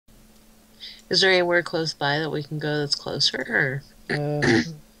Is there anywhere close by that we can go that's closer?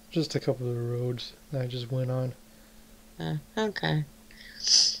 Just a couple of roads that I just went on. Okay.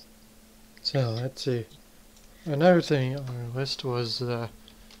 So let's see. Another thing on our list was the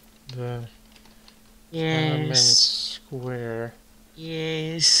Tiananmen Yes. Square,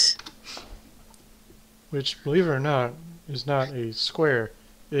 Yes. which, believe it or not, is not a square.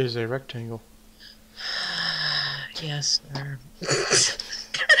 It is a rectangle. Yes, sir.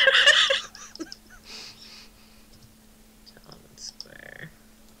 Talman Square.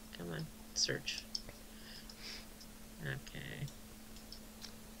 Come on, search. Okay.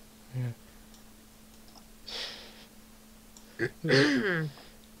 Yeah. This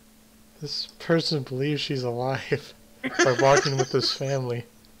this person believes she's alive by walking with this family.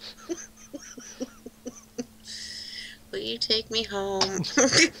 Will you take me home?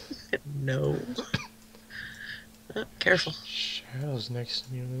 No. Oh, careful. Shadows next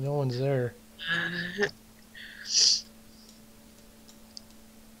to me. No one's there.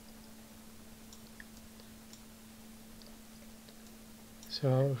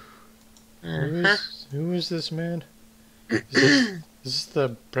 So Uh-huh. who is this man? Is this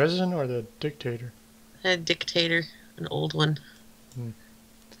the president or the dictator? A dictator, an old one. Hmm.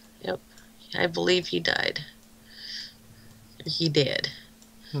 Yep. I believe he died. He did.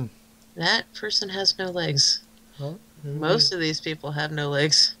 Hmm. That person has no legs. Well, Most of these people have no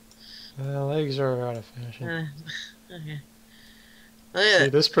legs. legs are out of fashion. Okay. See,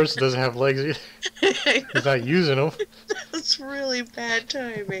 Look this person doesn't have legs either. at He's that. not using them. That's really bad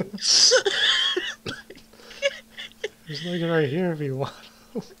timing. There's legs right here if you want.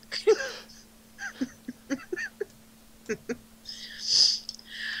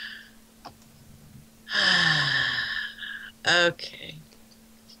 Okay.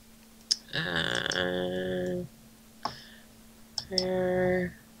 Uh,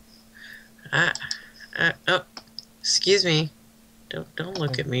 where? Ah, oh, excuse me. Don't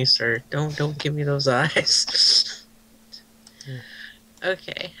look at me, sir. Don't give me those eyes. Yeah.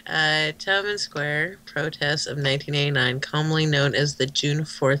 Okay. Tiananmen Square protests of 1989, commonly known as the June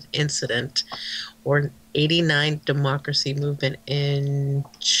 4th incident, or 89 democracy movement in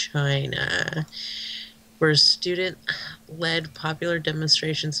China, were student-led popular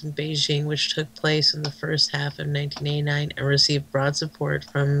demonstrations in Beijing, which took place in the first half of 1989 and received broad support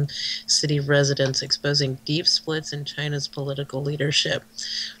from city residents, exposing deep splits in China's political leadership.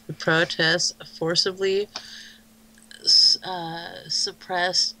 The protests forcibly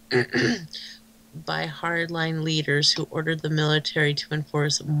suppressed by hardline leaders who ordered the military to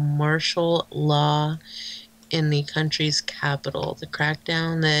enforce martial law in the country's capital. The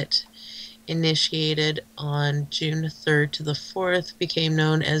crackdown that initiated on June 3rd to the 4th became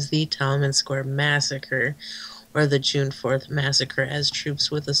known as the Tiananmen Square Massacre, or the June 4th Massacre, as troops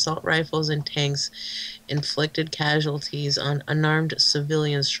with assault rifles and tanks inflicted casualties on unarmed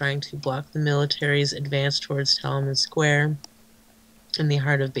civilians trying to block the military's advance towards Tiananmen Square in the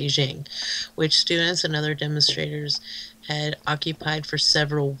heart of Beijing, which students and other demonstrators had occupied for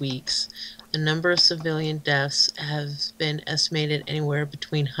several weeks. The number of civilian deaths has been estimated anywhere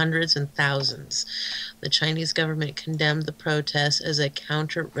between hundreds and thousands. The Chinese government condemned the protests as a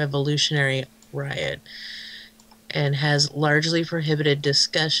counter-revolutionary riot and has largely prohibited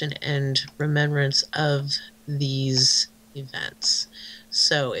discussion and remembrance of these events.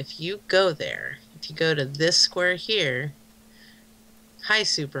 So if you go there, if you go to this square here, hi,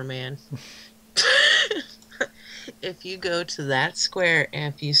 Superman. If you go to that square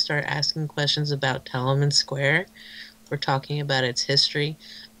and if you start asking questions about Tiananmen Square, we're talking about its history,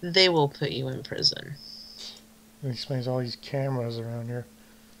 they will put you in prison. It explains all these cameras around here.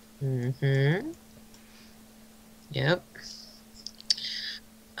 Mm-hmm. Yep.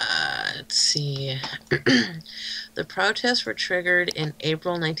 Let's see. The protests were triggered in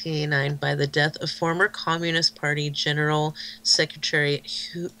April 1989 by the death of former Communist Party General Secretary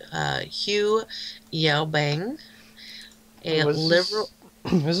Hu Yaobang, a Was liberal.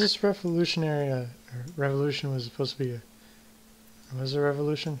 this was this revolutionary? Revolution was supposed to be a was it a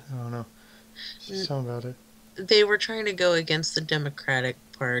revolution? I don't know. Something about it. They were trying to go against the Democratic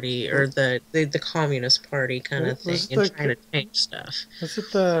Party or the Communist Party kind of thing Was and the trying to change stuff. was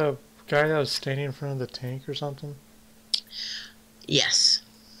it the guy that was standing in front of the tank or something? Yes.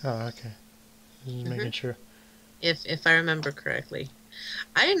 Oh, okay. Just hmm making sure. if I remember correctly.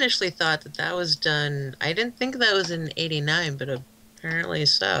 I initially thought that that was done. I didn't think that was in 89, but apparently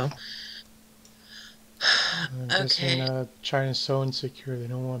so. I'm guessing Okay. China's so insecure they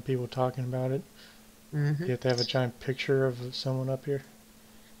don't want people talking about it. hmm You have to have a giant picture of someone up here.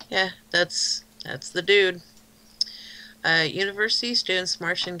 Yeah, that's the dude. University students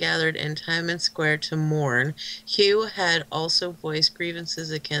marched and gathered in Tiananmen Square to mourn. Hugh had also voiced grievances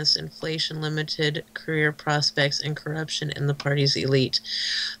against inflation, limited career prospects, and corruption in the party's elite.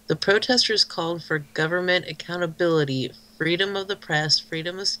 The protesters called for government accountability, freedom of the press,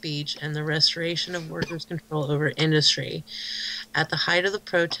 freedom of speech, and the restoration of workers' control over industry. At the height of the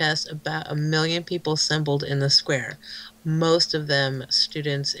protest, about 1 million people assembled in the square, most of them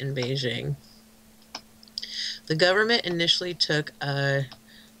students in Beijing. The government initially took a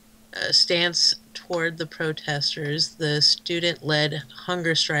stance toward the protesters. The student-led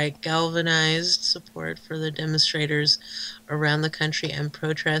hunger strike galvanized support for the demonstrators around the country, and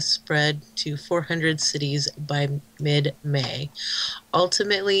protests spread to 400 cities by mid-May.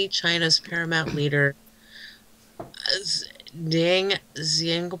 Ultimately, China's paramount leader, Deng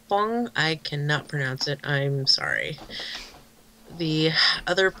Xiaoping, I cannot pronounce it, I'm sorry. The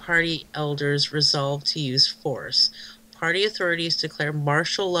other party elders resolved to use force. Party authorities declared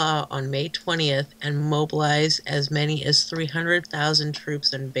martial law on May 20th and mobilized as many as 300,000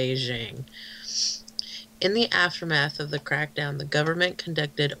 troops in Beijing. In the aftermath of the crackdown, the government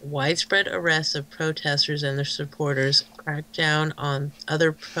conducted widespread arrests of protesters and their supporters, cracked down on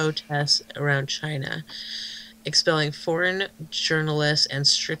other protests around China, expelling foreign journalists, and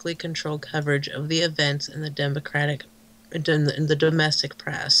strictly controlled coverage of the events in the domestic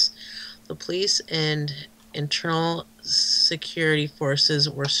press. The police and internal security forces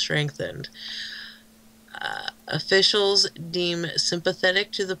were strengthened. Officials deemed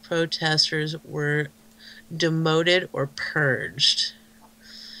sympathetic to the protesters were demoted or purged.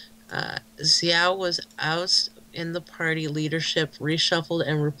 Xiao was ousted in the party leadership, reshuffled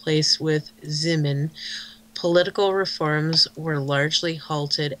and replaced with Zimin. Political reforms were largely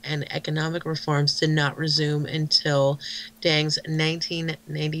halted, and economic reforms did not resume until Deng's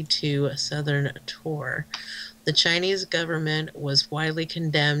 1992 Southern tour. The Chinese government was widely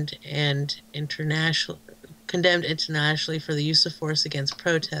condemned internationally for the use of force against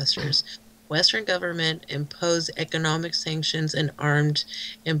protesters. Western government imposed economic sanctions and armed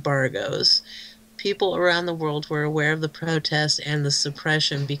embargoes. People around the world were aware of the protests and the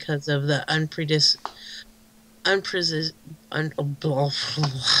suppression because of the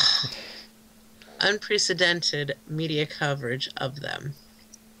unprecedented media coverage of them.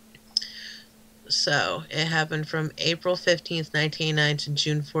 So it happened from April 15th, 1989 to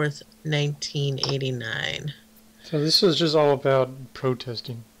June 4th, 1989. So this was just all about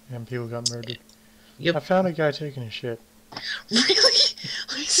protesting and people got murdered. Yep. I found a guy taking a shit. Really?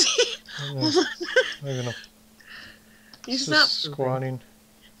 Let me see. Hold on. I don't know. He's not pooping. Squatting.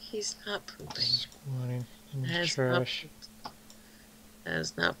 He's not pooping. Squatting in That the is trash. That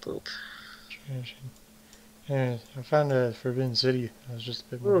is not poop. Trash. And I found a Forbidden City. I was just a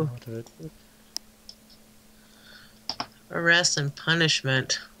bit more north of it. Arrest and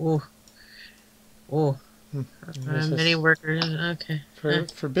punishment. Ooh. Ooh. Many workers. Okay.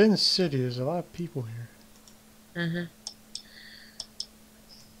 Forbidden City, there's a lot of people here.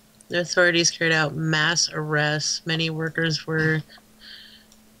 The authorities carried out mass arrests. Many workers were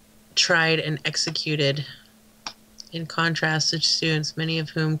tried and executed. In contrast to students, many of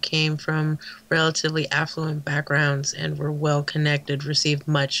whom came from relatively affluent backgrounds and were well connected, received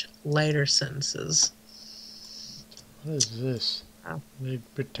much lighter sentences. What is this? Oh. Are they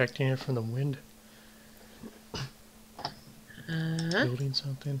protecting it from the wind? Building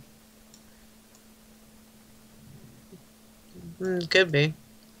something? Could be.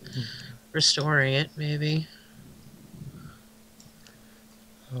 Restoring it, maybe.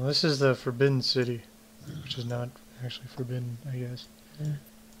 Well, this is the Forbidden City, which is not actually forbidden, I guess.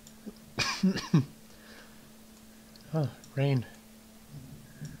 Huh, rain.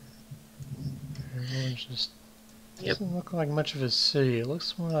 Everyone's just... Doesn't look like much of a city. It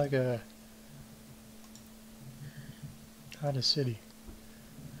looks more like a... Not a city.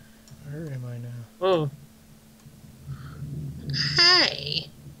 Where am I now? Oh. Hi.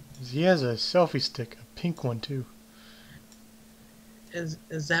 He has a selfie stick, a pink one too. Is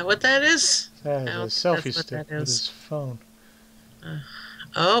that what that is? That is a selfie stick with his phone.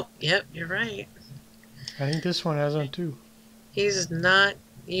 Oh, yep, you're right. I think this one has one too. He's not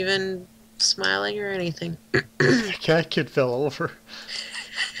even smiling or anything. The cat kid fell over.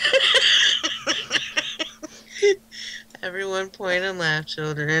 Everyone point and laugh,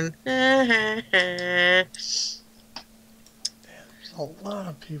 children. Damn, there's a lot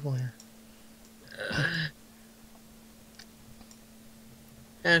of people here.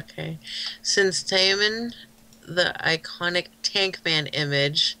 Okay. Since Tiananmen, the iconic tank man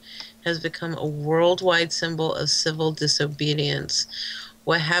image has become a worldwide symbol of civil disobedience.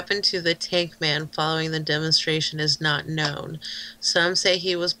 What happened to the tank man following the demonstration is not known. Some say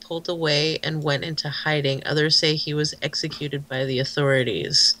he was pulled away and went into hiding. Others say he was executed by the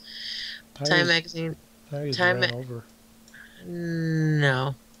authorities. Time magazine. I was Time. ran over.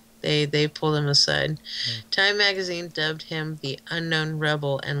 No, they pulled him aside. Oh. Time magazine dubbed him the unknown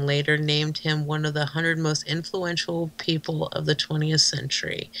rebel and later named him one of the 100 most influential people of the 20th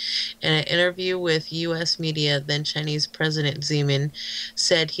century. In an interview with U.S. media, then Chinese President Zeman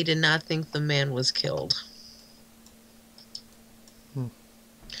said he did not think the man was killed. Hmm.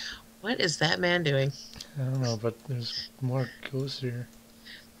 What is that man doing? I don't know, but there's more ghosts here.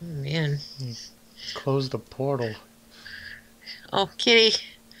 Oh, man. He closed the portal. Oh, kitty.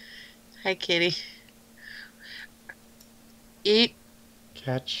 Hi, kitty. Eat.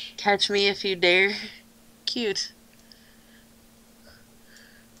 Catch me if you dare. Cute.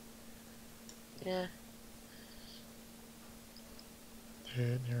 Yeah.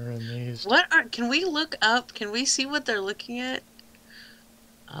 They're amazed. Can we look up? Can we see what they're looking at?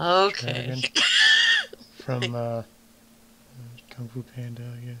 Okay. From Kung Fu Panda,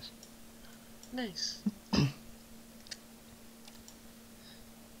 I guess. Nice.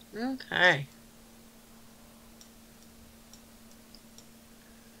 Okay.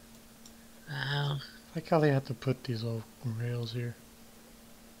 Wow. I like how they had to put these little rails here.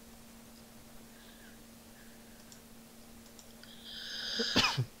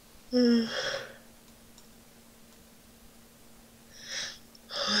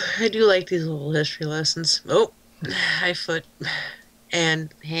 I do like these little history lessons. Oh, high foot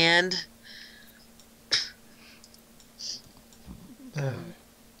and hand.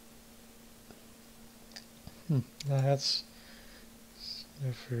 That's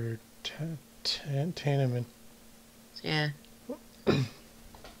for Tiananmen. Yeah.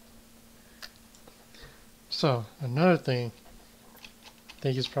 So, another thing, I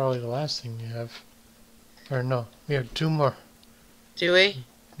think is probably the last thing we have. Or no, we have two more. Do we?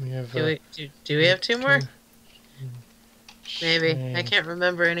 We have, do we have two more? Maybe. I Shank. can't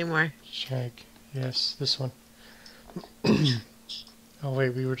remember anymore. Shank. Yes, this one. Oh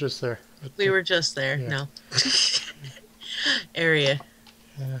wait, we were just there. We were just there. Yeah. No. Area,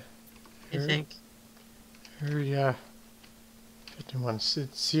 Yeah. I think. Area 51. It's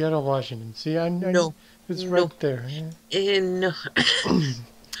Seattle, Washington. See, No. it's No. right there. Yeah. No. I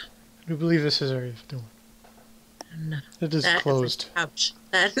do believe this is Area 51. No. It is closed. Ouch.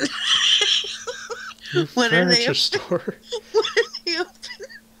 That. New When are they furniture store. When are they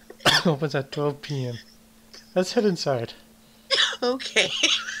open? Opens at 12 p.m. Let's head inside. Okay.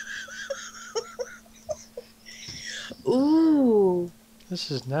 Ooh. This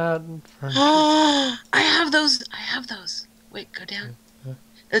is not furniture. I have those. I have those. Wait, go down. Huh?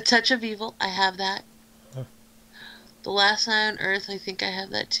 The Touch of Evil. I have that. Huh. The Last Night on Earth. I think I have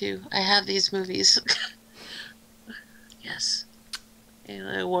that too. I have these movies. Yes. And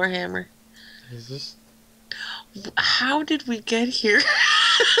Warhammer. Is this? How did we get here?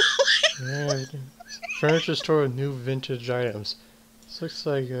 Yeah, furniture store with new vintage items. This looks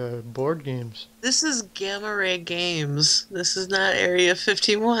like board games. This is Gamma Ray Games. This is not Area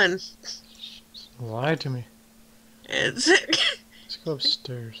 51. Lie to me. It's Let's go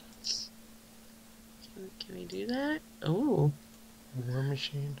upstairs. Can we do that? Oh. War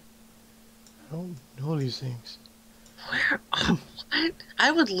machine. I don't know these things. Where? Oh, what?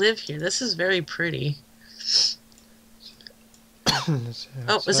 I would live here. This is very pretty.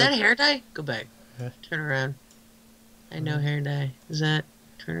 Oh, is that hair dye? Go back. Yeah. Turn around. I know hair dye. Is that?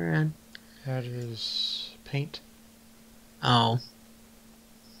 Turn around. That is paint. Oh.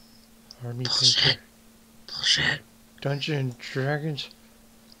 Army Bullshit. painter. Bullshit. Dungeons and Dragons.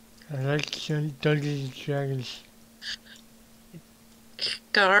 I like Dungeons and Dragons.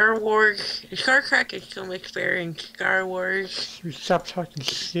 Star Wars. Star Crack is so much better in Star Wars. Stop talking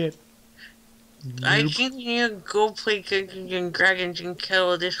shit. I Noob. can go play Dungeons and Dragons and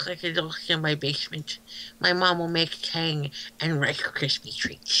kill this like adults in my basement. My mom will make Tang and Rice Krispie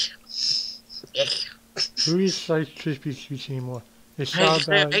treats. Yes. Who eats Rice Krispie treats anymore? It's I all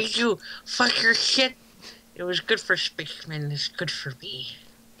about. do. Fuck your shit. It was good for spacemen. It's good for me.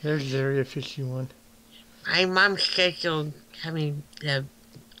 There's Area 51. My mom scheduled having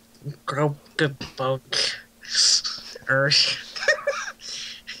grow good boat. Earth.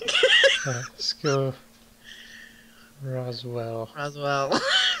 Let's go. Roswell. Roswell.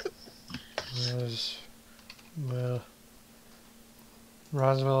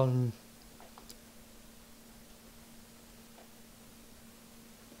 Roswell and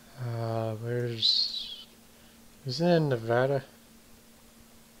isn't it in Nevada?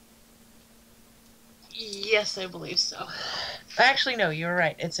 Yes, I believe so. Actually, no, you were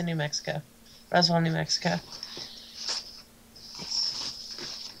right. It's in New Mexico. Roswell, New Mexico.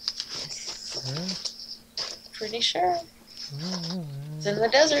 Pretty sure. It's in the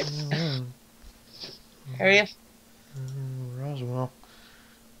desert. Area. Roswell.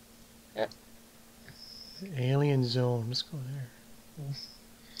 Yep. Alien zone. Let's go there.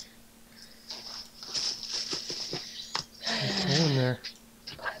 Let's go in there.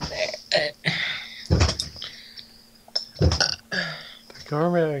 The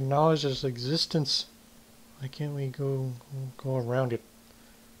government acknowledges its existence. Why can't we go around it?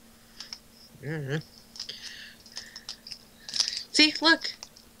 Mm-hmm. See, look.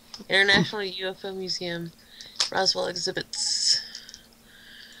 International UFO Museum. Roswell exhibits.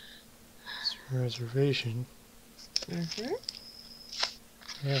 Reservation. Mm-hmm.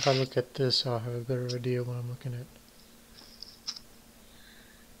 Yeah, if I look at this, I'll have a better idea what I'm looking at.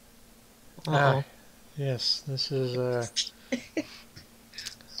 Ah, yes, this is,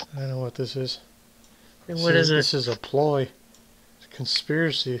 I don't know what this is. What is it? This is a ploy. It's a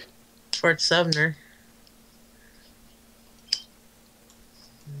conspiracy. Fort Sumner.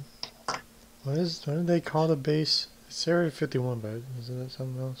 What did they call the base? It's Area 51, but isn't it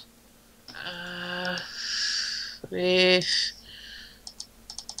something else? Area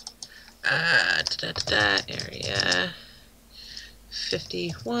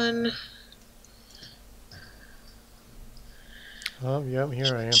 51. Oh, yep,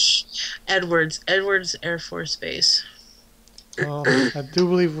 here I am. Edwards Air Force Base. Well, I do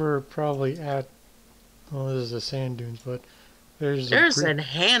believe we're probably at, oh, this is the sand dunes, but there's a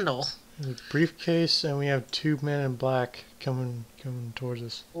handle. There's a briefcase, and we have two men in black coming towards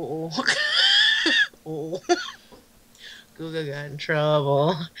us. Oh. Oh. Google got in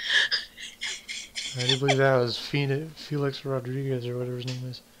trouble. I do believe that was Felix Rodriguez, or whatever his name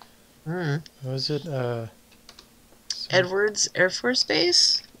is. Was it, Edwards Air Force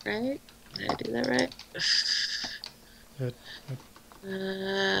Base, right? Did I do that right?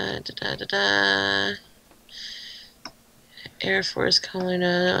 Air Force commonly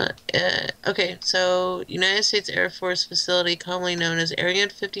okay, so United States Air Force facility commonly known as Area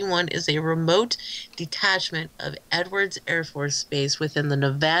 51 is a remote detachment of Edwards Air Force Base within the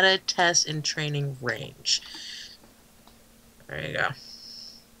Nevada Test and Training Range. There you go.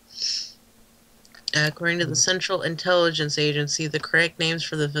 According to the Central Intelligence Agency, the correct names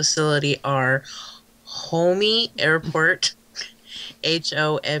for the facility are Homey Airport,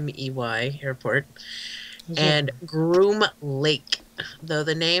 Homey Airport, and Groom Lake, though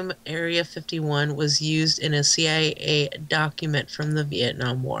the name Area 51 was used in a CIA document from the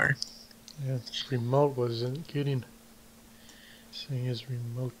Vietnam War. Yeah, remote wasn't kidding. Saying is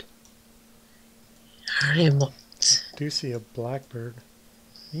remote. Remote. I do see a blackbird.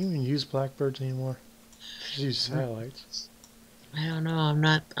 Do you even use blackbirds anymore? Just use satellites. I don't know.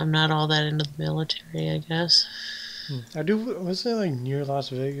 I'm not all that into the military, I guess. I do. Was it like near Las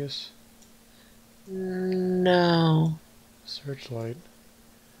Vegas? No. Searchlight.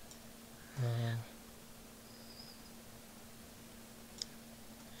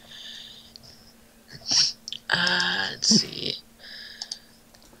 Let's see.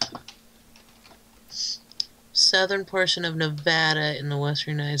 Southern portion of Nevada in the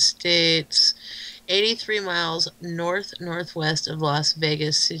western United States. 83 miles north-northwest of Las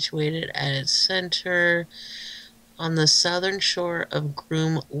Vegas, situated at its center on the southern shore of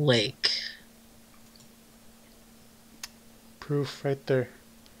Groom Lake. Proof right there.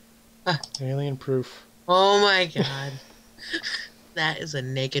 Alien proof. Oh my god. That is a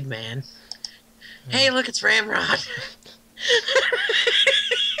naked man. Hey, look, it's Ramrod.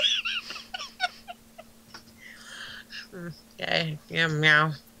 Okay, yeah,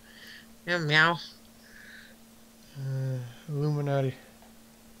 meow. Yeah, meow. Illuminati.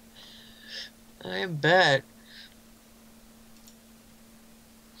 I bet.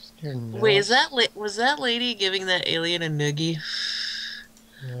 Wait, was that lady giving that alien a noogie?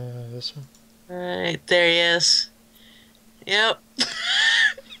 This one. Right, there he is. Yep.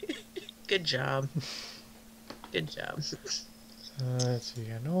 Good job. Good job. Let's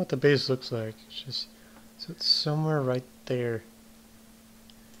see. I know what the base looks like. It's just, so it's somewhere right there.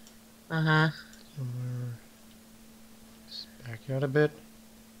 Uh-huh. Somewhere. Just back out a bit.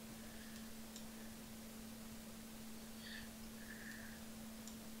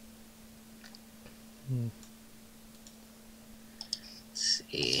 Let's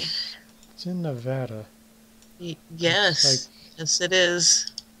see. It's in Nevada. Yes. Yes, it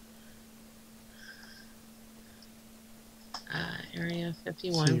is. Area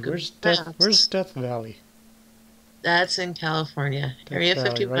 51. See, where's Death Valley? That's in California. Death Area Valley,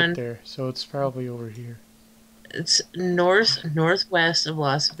 51. right there. So it's probably over here. It's northwest of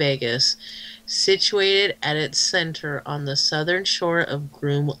Las Vegas, situated at its center on the southern shore of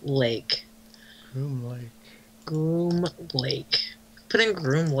Groom Lake. Groom Lake. Groom Lake. Put in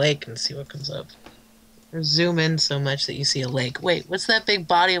Groom Lake and see what comes up. Or zoom in so much that you see a lake. Wait, what's that big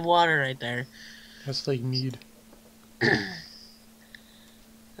body of water right there? That's Lake Mead.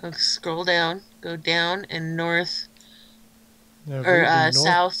 Scroll down, go down and north Now, if we or go north,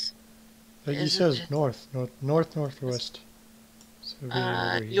 south. like you Isn't says, it? northwest. So it'd be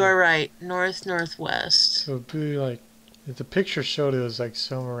over You here. are right. Northwest. So it'd be like, if the picture showed it was like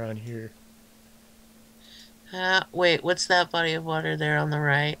somewhere around here. Wait, what's that body of water there on the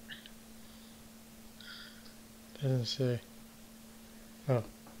right? Doesn't say. Oh,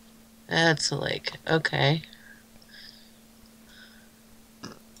 That's a lake. Okay.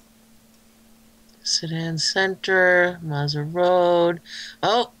 Sedan Center, Mazda Road.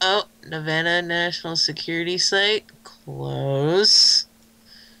 Oh, Nevada National Security Site. Close.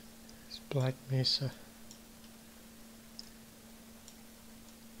 it's Black Mesa.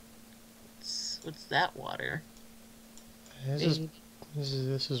 What's that water? This is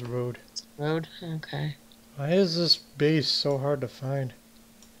this is road. Road? Okay. Why is this base so hard to find?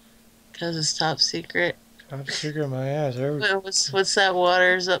 Because it's top secret. Top secret, my ass. Well, what's that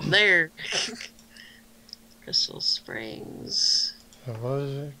water's up there? Crystal Springs. What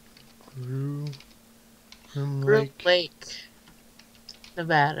was it? Groom Groom Lake. Lake,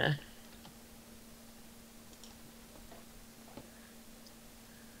 Nevada.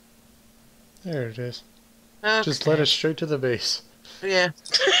 There it is. Okay. Just led us straight to the base. Yeah.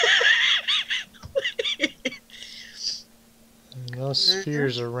 And no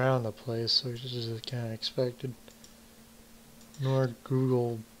spheres around the place, so it's just kind of expected. Nor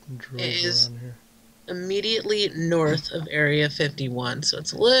Google drove It is around here. immediately north of Area 51, so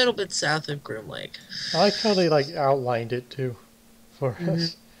it's a little bit south of Groom Lake. I like how they like outlined it too for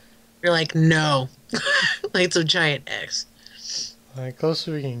us. You're like, no. Like it's a giant X. Like closest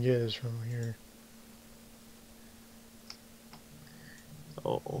we can get is from here.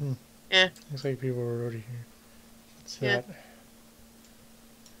 Oh. Yeah. Looks like people were already here. What's Yeah. that?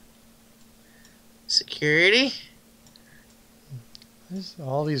 Security?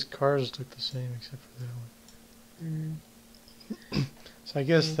 All these cars look the same except for that one. Mm. So I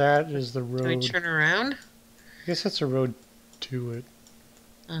guess that is the Can we road. turn around? I guess that's a road to it.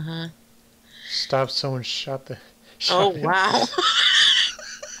 Uh-huh. Stop! Someone shot the. Oh, Shot him. wow.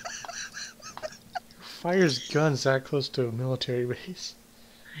 Who fires guns that close to a military base?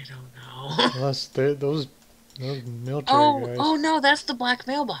 I don't know. Unless those military guys. Oh no, that's the black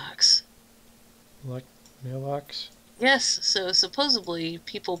mailbox. Like mailbox. Yes, so supposedly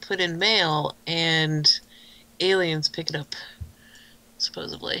people put in mail and aliens pick it up.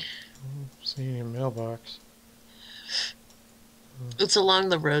 Supposedly. I don't see any mailbox. It's along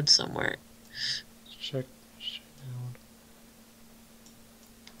the road somewhere. Let's check down.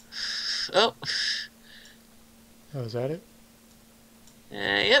 Oh, Oh, is that it?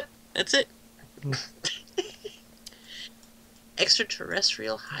 yep, that's it. Hmm.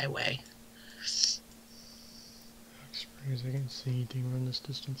 Extraterrestrial highway. Springs. I can't see anything from this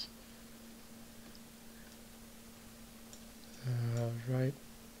distance.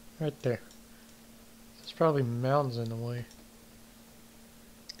 Right there. There's probably mountains in the way.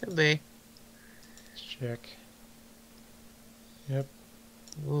 Could be. Let's check. Yep,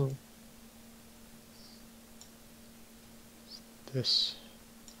 Ooh. this.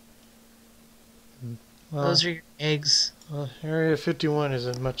 Those are your eggs. Area 51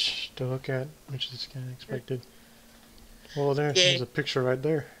 isn't much to look at, which is kind of expected. Well, there's a picture right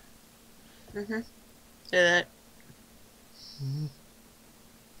there. Mm-hmm. Say that. Mm-hmm.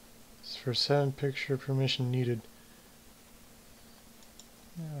 It's for 7 picture permission needed.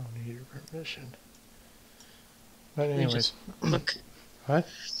 I don't need your permission. But anyways. Look. What?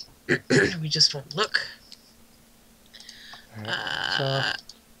 We just won't look. Alright, so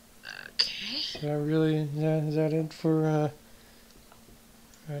Okay. is that it for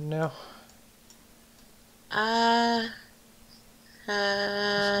right now?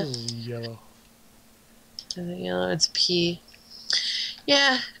 This is yellow. Is it yellow? It's P.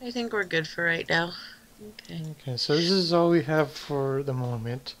 Yeah, I think we're good for right now. Okay. Okay, so this is all we have for the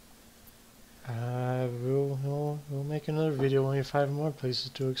moment. We'll make another video when we find more places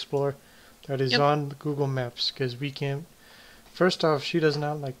to explore. That is on the Google Maps, because we can't. First off, she does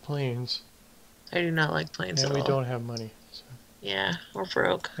not like planes. I do not like planes And at we all. don't have money. So. Yeah, we're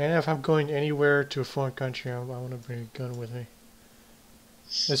broke. And if I'm going anywhere to a foreign country, I want to bring a gun with me.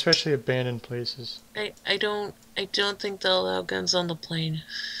 Especially abandoned places. I don't think they'll allow guns on the plane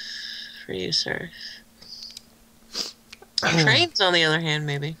for you, sir. Trains, on the other hand,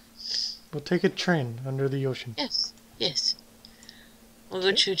 maybe. We'll take a train under the ocean. Yes. Yes. We'll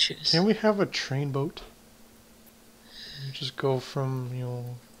go choo-choos. Can we have a train boat? Just go from,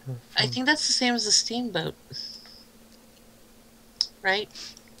 I think that's the same as a steamboat. Right?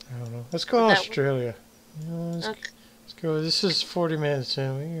 I don't know. Let's go Australia. Let's go. This is 40 minutes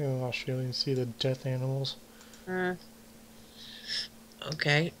in. We can go to Australia and see the death animals.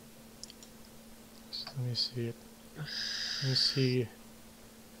 Okay. So let me see it. Let me see.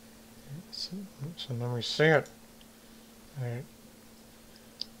 So let me see it. Alright.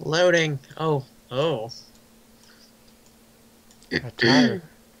 Loading. Oh. Oh. A tire.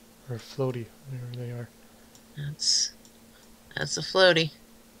 Or a floaty. Whatever they are. That's a floaty.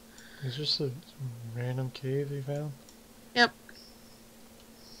 Is this some random cave they found? Yep.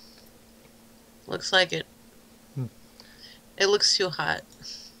 Looks like it. It looks too hot.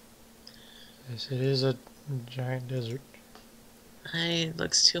 Yes, it is a giant desert. It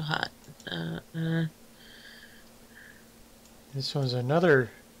looks too hot. This one's another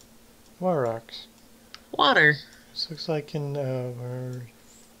water rocks. Water. This looks like in where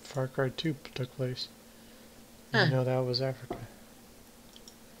Far Cry 2 took place. I know that was Africa.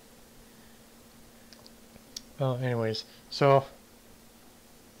 Well, anyways, so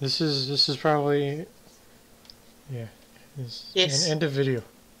this is probably Yes. End of video.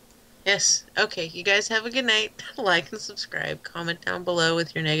 Yes. Okay. You guys have a good night. Like and subscribe. Comment down below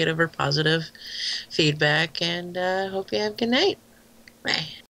with your negative or positive feedback. And hope you have a good night. Bye.